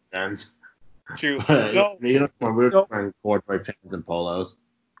on the weekends. True. But in the uniform, we were wearing corduroy pants and polos.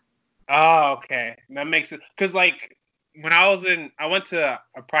 Oh, okay. That makes it. Because, like, when I went to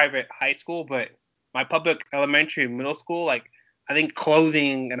a private high school, but my public elementary and middle school, like, I think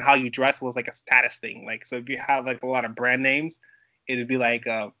clothing and how you dress was, like, a status thing. Like, so if you have, like, a lot of brand names, it'd be like,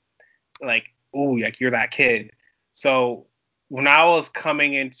 ooh, like, you're that kid. So when I was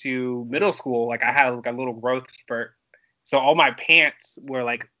coming into middle school, like, I had, like, a little growth spurt. So all my pants were,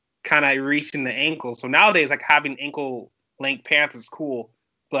 like, kind of reaching the ankle. So nowadays, like, having ankle length pants is cool.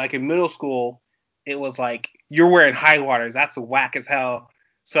 But like in middle school, it was like you're wearing high waters. That's whack as hell.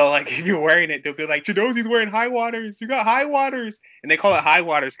 So like if you're wearing it, they'll be like, Dozie's wearing high waters. You got high waters, and they call it high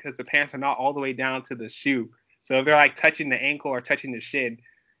waters because the pants are not all the way down to the shoe. So if they're like touching the ankle or touching the shin,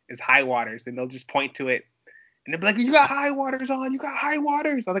 it's high waters, and they'll just point to it. And they'd be like, you got high waters on, you got high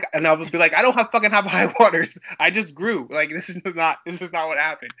waters. And I would be like, I don't have high waters. I just grew. Like, this is not what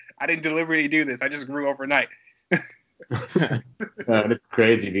happened. I didn't deliberately do this. I just grew overnight. And it's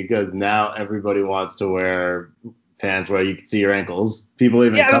crazy because now everybody wants to wear pants where you can see your ankles. People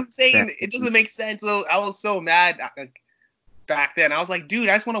even I'm saying it doesn't make sense. So I was so mad back then. I was like, dude,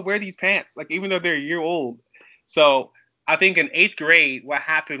 I just want to wear these pants, like even though they're a year old. So I think in 8th grade, what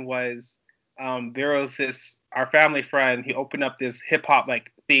happened was there was our family friend. He opened up this hip hop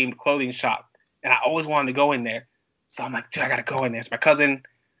like themed clothing shop, and I always wanted to go in there. So I'm like, dude, I gotta go in there. So my cousin,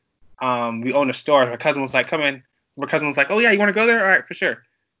 we own a store. My cousin was like, come in. My cousin was like, oh yeah, you want to go there? All right, for sure.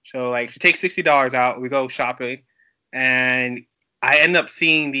 So like she takes $60 out. We go shopping, and I end up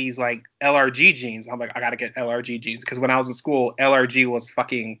seeing these like LRG jeans. I'm like, I gotta get LRG jeans because when I was in school, LRG was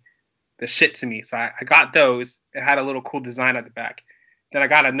fucking the shit to me. So I got those. It had a little cool design at the back. Then I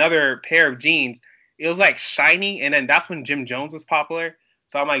got another pair of jeans. It was like shiny, and then that's when Jim Jones was popular.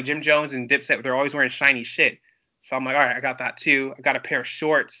 So I'm like, Jim Jones and Dipset, they're always wearing shiny shit. So I'm like, all right, I got that too. I got a pair of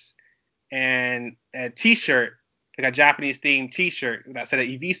shorts and a t-shirt, like a Japanese themed t-shirt that said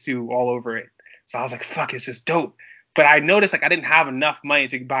Evisu all over it. So I was like, fuck, it's just dope. But I noticed like I didn't have enough money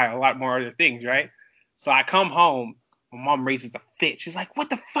to buy a lot more other things, right? So I come home, my mom raises the fit. She's like, what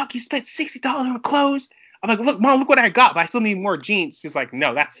the fuck? You spent $60 on clothes? I'm like, look, mom, look what I got, but I still need more jeans. She's like,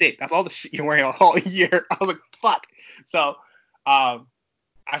 no, that's it. That's all the shit you're wearing all year. I was like, fuck. So I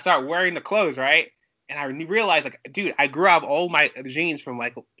started wearing the clothes, right? And I realized, like, dude, I grew out all my jeans from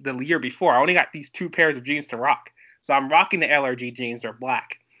like the year before. I only got these 2 pairs of jeans to rock. So I'm rocking the LRG jeans. They're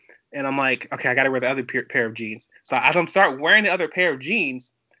black. And I'm like, okay, I got to wear the other pair of jeans. So as I'm start wearing the other pair of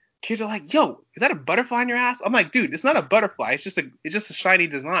jeans, kids are like, yo, is that a butterfly in your ass? I'm like, dude, it's not a butterfly. It's just a shiny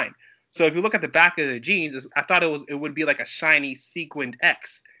design. So if you look at the back of the jeans, I thought it would be like a shiny sequined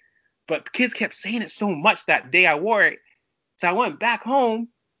X. But kids kept saying it so much that day I wore it. So I went back home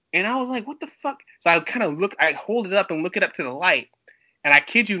and I was like, what the fuck? So I hold it up and look it up to the light. And I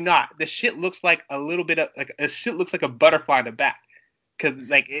kid you not, the shit looks like a little bit of like a shit looks like a butterfly in the back. Cause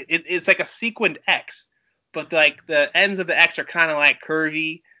like it's like a sequined X, but like the ends of the X are kind of like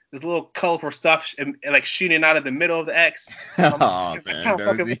curvy. There's a little colorful stuff and like shooting out of the middle of the X. Oh It man, kind of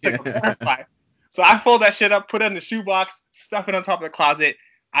fucking Dozie. looks like a butterfly. So I fold that shit up, put it in the shoebox, stuff it on top of the closet.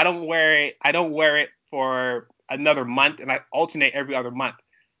 I don't wear it for another month, and I alternate every other month.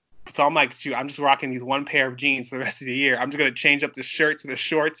 So I'm like, shoot, I'm just rocking these one pair of jeans for the rest of the year. I'm just gonna change up the shirts and the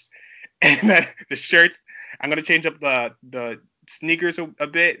shorts, and then the shirts. I'm gonna change up the sneakers a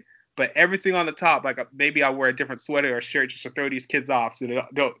bit, but everything on the top, like maybe I'll wear a different sweater or shirt just to throw these kids off so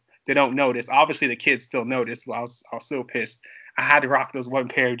they don't notice. Obviously the kids still noticed, but I was so pissed. I had to rock those one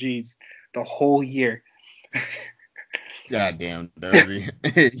pair of jeans the whole year. God damn, Dozie.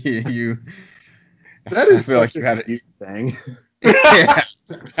 you That I is feel like such you a had cute thing. yeah.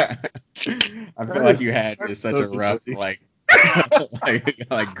 I feel That like is you had just such so a rough dirty.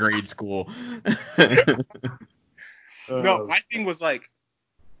 like grade school. No, my thing was like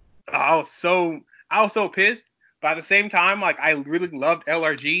I was so pissed, but at the same time, like I really loved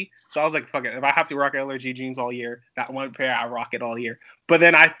LRG, so I was like, fuck it. If I have to rock LRG jeans all year, that one pair I rock it all year. But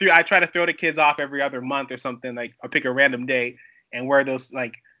then I try to throw the kids off every other month or something. Like I pick a random day and wear those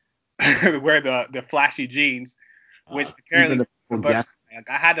like wear the flashy jeans, which Even apparently the people guess. like,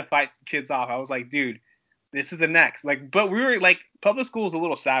 I had to fight some kids off. I was like, dude, this is the next. Like, but we were like public school is a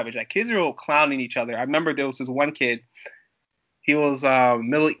little savage. Like kids are all clowning each other. I remember there was this one kid. He was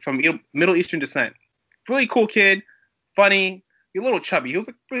Middle Eastern descent. Really cool kid, funny, a little chubby. He was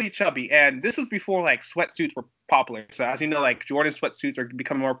like pretty chubby, and this was before like sweatsuits were popular. So as you know, like Jordan sweatsuits are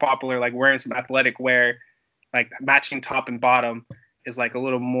becoming more popular. Like wearing some athletic wear, like matching top and bottom, is like a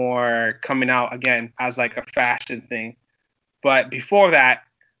little more coming out again as like a fashion thing. But before that,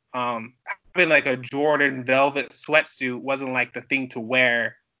 having like a Jordan velvet sweatsuit wasn't like the thing to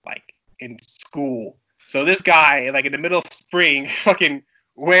wear like in school. So this guy, like in the middle of spring, fucking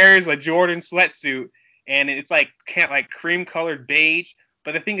wears a Jordan sweatsuit, and it's like can't like cream colored beige.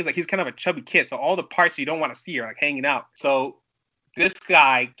 But the thing is, like he's kind of a chubby kid, so all the parts you don't want to see are like hanging out. So this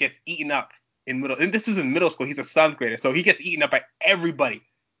guy gets eaten up and this is in middle school. He's a 7th grader, so he gets eaten up by everybody.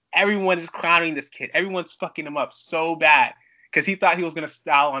 Everyone is clowning this kid. Everyone's fucking him up so bad because he thought he was gonna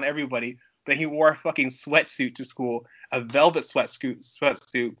style on everybody, but he wore a fucking sweatsuit to school, a velvet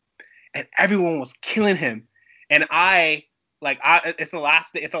sweatsuit, and everyone was killing him. And it's the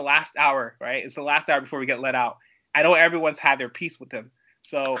last hour, right? It's the last hour before we get let out. I know everyone's had their piece with him.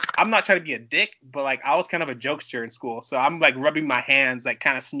 So I'm not trying to be a dick, but like I was kind of a jokester in school. So I'm like rubbing my hands, like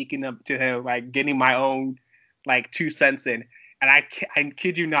kind of sneaking up to him, like getting my own like 2 cents in. And I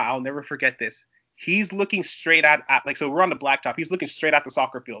kid you not, I'll never forget this. He's looking straight at like, so we're on the blacktop. He's looking straight at the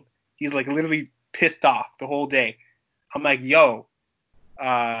soccer field. He's like literally pissed off the whole day. I'm like, yo, you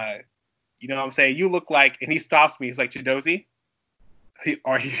know what I'm saying? You look like, and he stops me. He's like, Dozie. He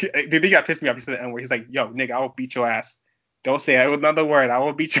got pissed me off. He said the N-word. He's like, yo, nigga, I will beat your ass. Don't say another word. I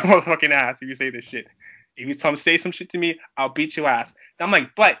will beat your motherfucking ass if you say this shit. If you say some shit to me, I'll beat your ass. And I'm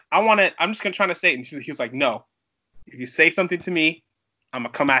like, but I'm just gonna try to say it. And he was like, no. If you say something to me, I'm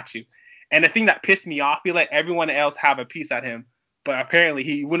gonna come at you. And the thing that pissed me off, he let everyone else have a piece at him, but apparently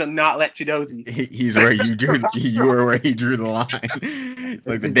he would not let Dozie. He's where you drew. You were where he drew the line. It's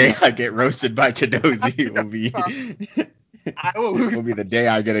like the day I get roasted by Dozie will be. Will be the day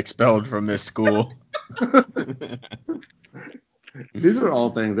I get expelled from this school. These are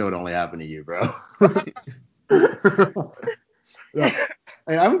all things that would only happen to you, bro. No,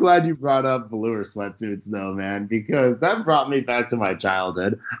 hey, I'm glad you brought up velour sweatsuits, though, man, because that brought me back to my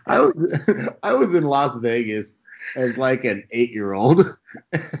childhood. I was in Las Vegas as like an 8-year-old,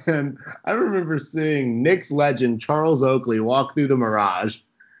 and I remember seeing Knicks legend Charles Oakley walk through the Mirage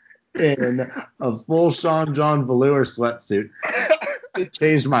in a full Sean John velour sweatsuit. It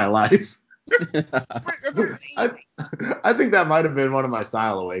changed my life. I think that might have been one of my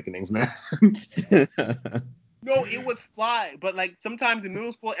style awakenings, man. No, it was fly, but like sometimes in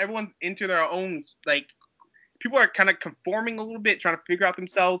middle school, everyone's into their own, like, people are kind of conforming a little bit, trying to figure out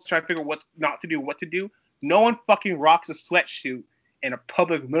themselves, trying to figure what's not to do, what to do. No one fucking rocks a sweatsuit in a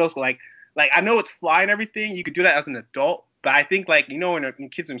public middle school. Like I know it's fly and everything. You could do that as an adult, but I think, like, you know, when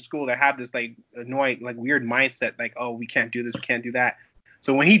kids in school, they have this like annoying, like weird mindset, like, oh, we can't do this, we can't do that.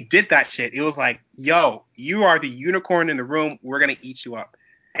 So when he did that shit, it was like, yo, you are the unicorn in the room. We're gonna eat you up.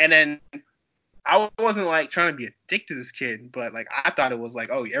 And then I wasn't like trying to be a dick to this kid, but like I thought it was like,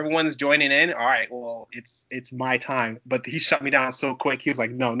 oh, everyone's joining in. All right, well, it's my time. But he shut me down so quick. He was like,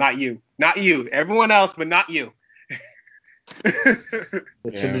 no, not you, everyone else, but not you.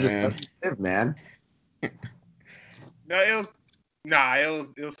 It should have just let me live, man. No,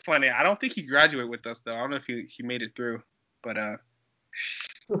 it was funny. I don't think he graduated with us though. I don't know if he made it through, but I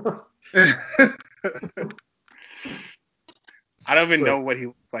don't even know what he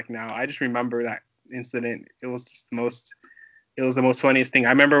looks like now. I just remember that incident. It was just the most funniest thing. I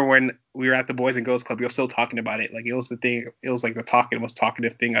remember when we were at the Boys and Girls Club, we were still talking about it. Like, it was the thing. It was like the most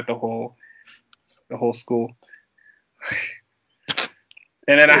talkative thing at the whole school.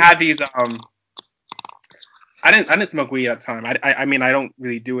 And then I had these. I didn't smoke weed at the time. I mean, I don't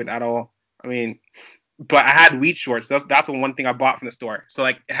really do it at all. I mean, but I had weed shorts. That's the one thing I bought from the store. So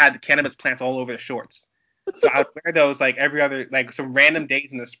like, it had cannabis plants all over the shorts. So I would wear those like every other, like some random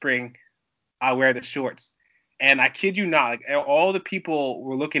days in the spring. I wear the shorts, and I kid you not, like all the people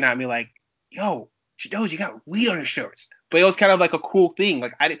were looking at me like, "Yo, you got weed on your shorts." But it was kind of like a cool thing.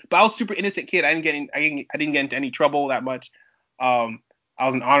 Like but I was a super innocent kid. I didn't get into any trouble that much. I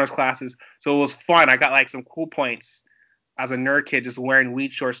was in honors classes, so it was fun. I got like some cool points as a nerd kid just wearing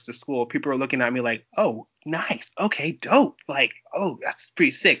weed shorts to school. People were looking at me like, "Oh, nice, okay, dope." Like, "Oh, that's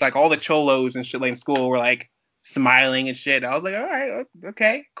pretty sick." Like all the cholos and shit like in school were like smiling and shit. I was like, "All right,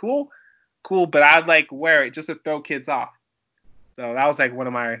 okay, cool." But I'd like wear it just to throw kids off. So that was like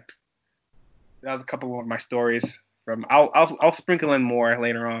that was a couple of my stories from. I'll sprinkle in more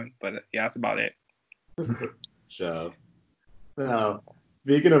later on, but yeah, that's about it. Sure. Now,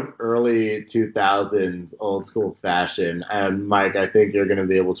 speaking of early 2000s old school fashion, and Mike, I think you're going to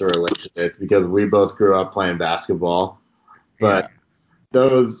be able to relate to this because we both grew up playing basketball. But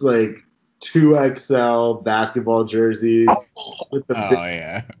those like 2XL basketball jerseys with the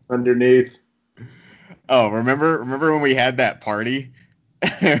big underneath. Oh, remember when we had that party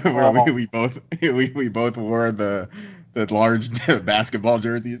where we both wore the large basketball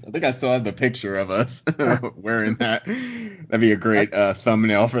jerseys? I think I still have the picture of us wearing that. That'd be a great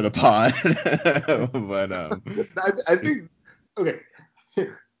thumbnail for the pod. But I think, okay,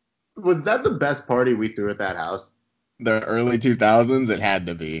 was that the best party we threw at that house? The early 2000s, it had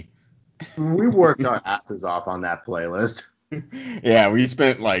to be. We worked our asses off on that playlist. Yeah, we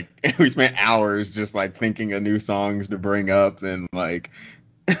spent hours just like thinking of new songs to bring up, and like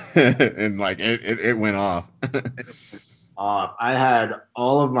and like it went off. I had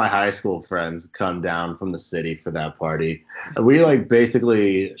all of my high school friends come down from the city for that party. We like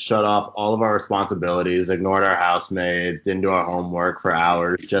basically shut off all of our responsibilities, ignored our housemates, didn't do our homework for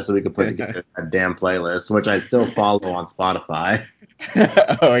hours just so we could put together that damn playlist, which I still follow on Spotify.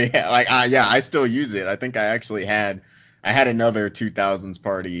 Oh yeah, I still use it. I think I actually had another 2000s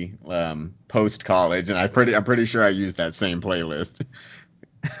party post college, and I'm pretty sure I used that same playlist.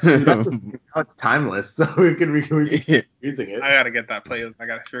 Dude, now it's timeless, so we can keep using it. I gotta get that playlist. I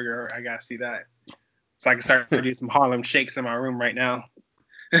gotta figure out. I gotta see that, so I can start doing some Harlem Shakes in my room right now.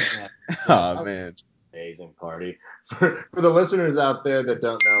 Oh man. Amazing party. For the listeners out there that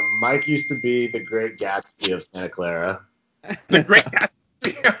don't know, Mike used to be the Great Gatsby of Santa Clara. The Great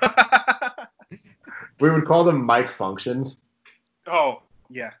Gatsby. We would call them Mike functions. Oh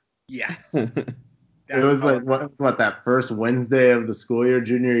yeah. It was like what that first Wednesday of the school year,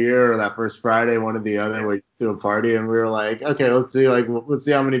 junior year, or that first Friday, one or the other, where you do a party, and we were like, okay, let's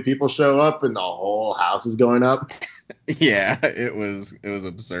see how many people show up, and the whole house is going up. Yeah, it was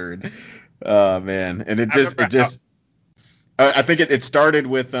absurd. Oh man, and I think it started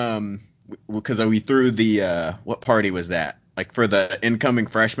with because we threw the what party was that? Like for the incoming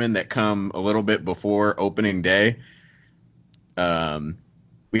freshmen that come a little bit before opening day.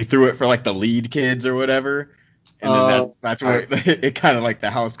 We threw it for like the lead kids or whatever, and then that's where it kind of like the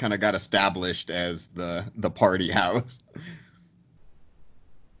house kind of got established as the party house.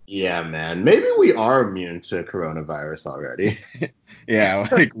 Yeah, man. Maybe we are immune to coronavirus already. Yeah,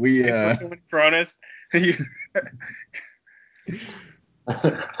 like we. Coronas. I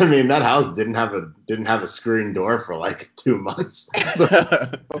mean, that house didn't have a screen door for like 2 months. So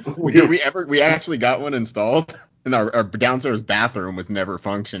we actually got one installed, and our downstairs bathroom was never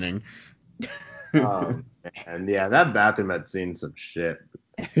functioning. Oh man, yeah, that bathroom had seen some shit.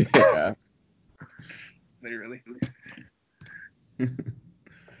 Yeah. Literally.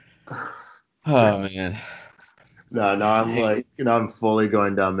 Oh man. No, I'm like, I'm fully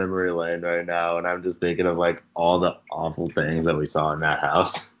going down memory lane right now, and I'm just thinking of like all the awful things that we saw in that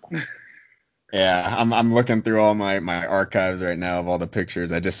house. Yeah, I'm looking through all my archives right now of all the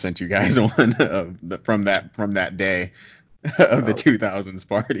pictures. I just sent you guys one from that day of the 2000s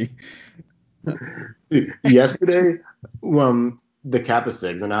party. Yesterday, the Kappa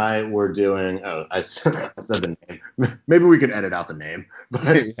Sigs and I were doing. Oh, I said the name. Maybe we could edit out the name, but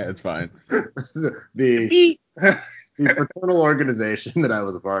Yeah, it's fine. the fraternal organization that I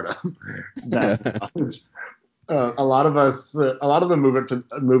was a part of. A lot of them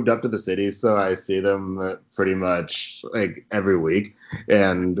moved up to the city, so I see them pretty much like every week.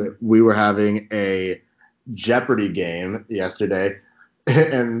 And we were having a Jeopardy game yesterday,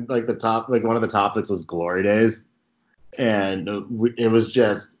 and like one of the topics was glory days, and it was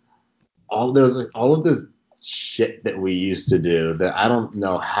just all of this shit that we used to do that I don't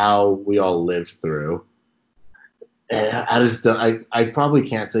know how we all lived through. I just I probably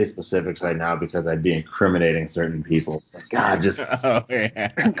can't say specifics right now because I'd be incriminating certain people. But God, just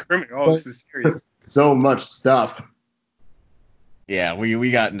this is serious. So much stuff. Yeah,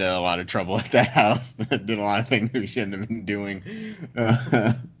 we got into a lot of trouble at that house. Did a lot of things we shouldn't have been doing.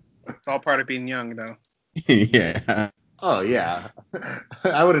 It's all part of being young, though. Yeah. Oh yeah,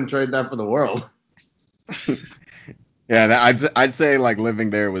 I wouldn't trade that for the world. Yeah, I'd say like living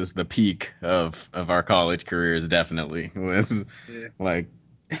there was the peak of our college careers. Definitely was like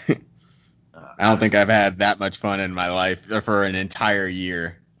I don't think I've had that much fun in my life for an entire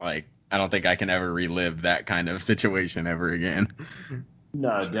year. Like I don't think I can ever relive that kind of situation ever again.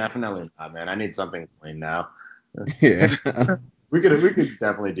 No, definitely not, man. I need something clean now. Yeah. We could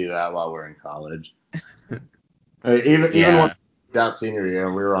definitely do that while we're in college. Even when we got senior year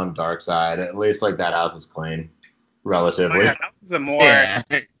and we were on dark side, at least like that house was clean. Relatively. That was more.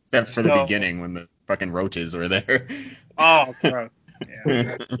 Except for the beginning when the fucking roaches were there. Oh, gross.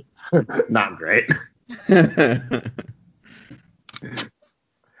 Yeah. Not great.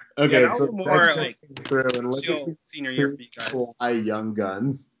 Okay, so more like through and look at senior year for you guys. Fly young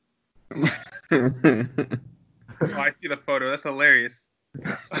guns. Oh, I see the photo. That's hilarious.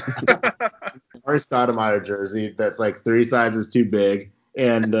 Our Stoudemire jersey that's like 3 sizes too big,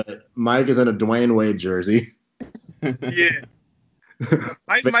 and Mike is in a Dwayne Wade jersey. Yeah.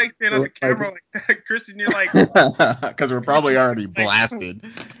 Mike stand on the camera like that. Christian, you're like. Because we're probably already blasted.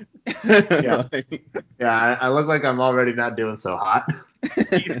 Yeah. Yeah, I look like I'm already not doing so hot.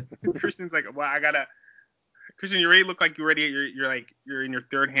 Christian's like, well, Christian, you already look like you're ready. You're like you're in your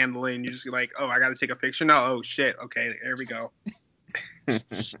third handle lane. You're just like, oh, I gotta take a picture now. Oh shit. Okay, there we go.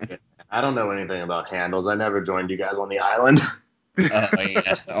 I don't know anything about handles. I never joined you guys on the island. Oh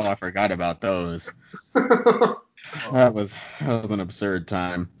yeah. Oh, I forgot about those. That was an absurd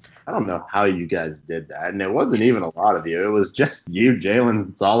time. I don't know how you guys did that, and it wasn't even a lot of you. It was just you,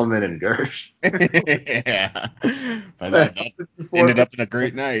 Jalen, Solomon, and Gersh. Yeah, but that ended up in a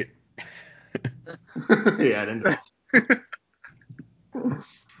great night. Yeah, it ended up.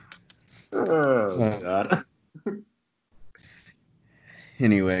 Oh God.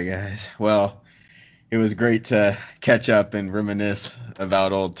 Anyway, guys, well, it was great to catch up and reminisce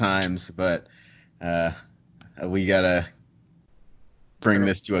about old times, but we gotta bring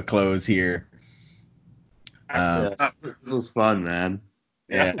this to a close here. This was fun, man.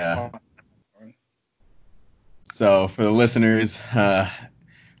 Yeah. So for the listeners,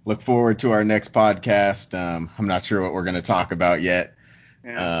 look forward to our next podcast. I'm not sure what we're going to talk about yet.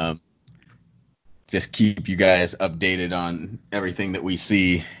 Yeah. Just keep you guys updated on everything that we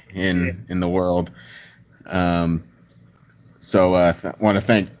see in the world. So I want to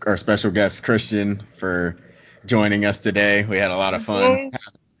thank our special guest, Christian, for joining us today. We had a lot of fun.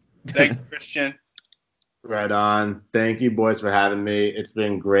 Thanks, Christian. Right on. Thank you, boys, for having me. It's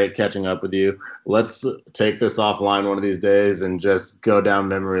been great catching up with you. Let's take this offline one of these days and just go down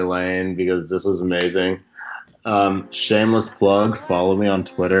memory lane because this was amazing. Shameless plug. Follow me on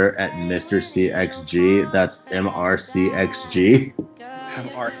Twitter at MrCXG. That's MRCXG.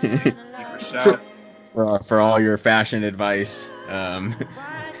 MRC for sure. For all your fashion advice and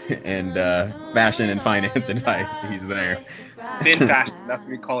fashion and finance advice, he's there. Fin fashion. That's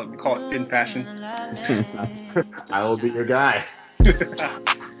what we call it. We call it fin fashion. I will be your guy.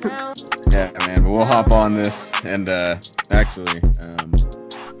 Yeah, man. But we'll hop on this and actually,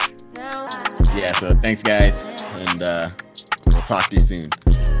 yeah. So thanks, guys, and we'll talk to you soon.